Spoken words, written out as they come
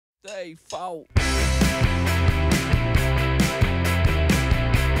They fault.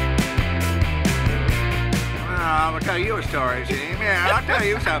 I'm gonna tell you a story, see? Yeah, I'll tell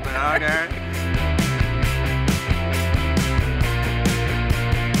you something, okay?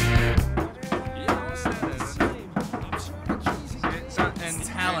 And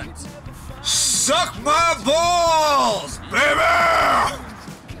talent. Suck my balls, baby!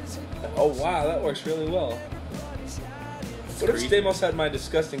 Oh wow, that works really well. What if Stamos had my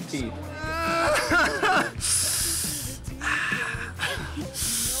disgusting teeth?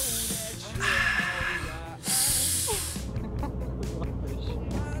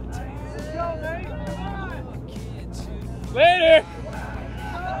 Later!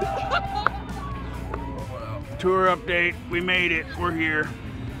 Tour update. We made it. We're here.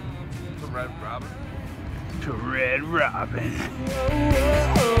 To Red Robin. To Red Robin.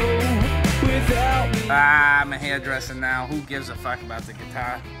 I'm a hairdresser now. Who gives a fuck about the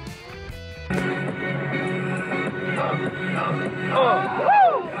guitar?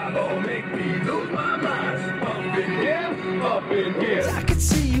 I could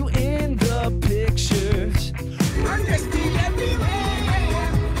see you in the pictures.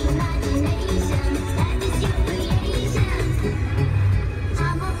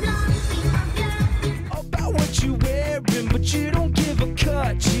 About what you wearing, but you don't give a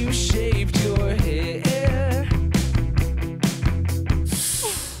cut. You shaved your hair.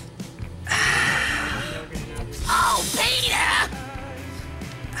 Oh, Peter!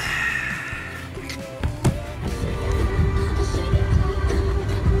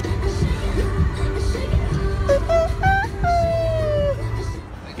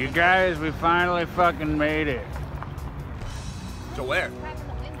 You guys, we finally fucking made it. To where?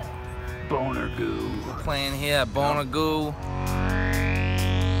 Bonnaroo. Playing here at Bonnaroo.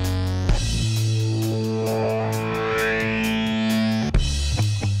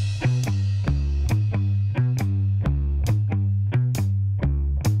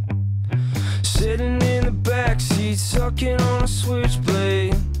 Sitting in the backseat, sucking on a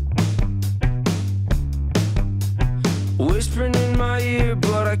switchblade. Whispering in my ear,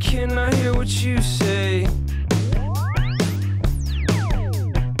 but I cannot hear what you say.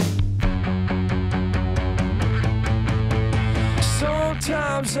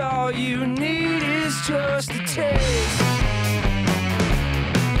 Sometimes all you need is just a taste.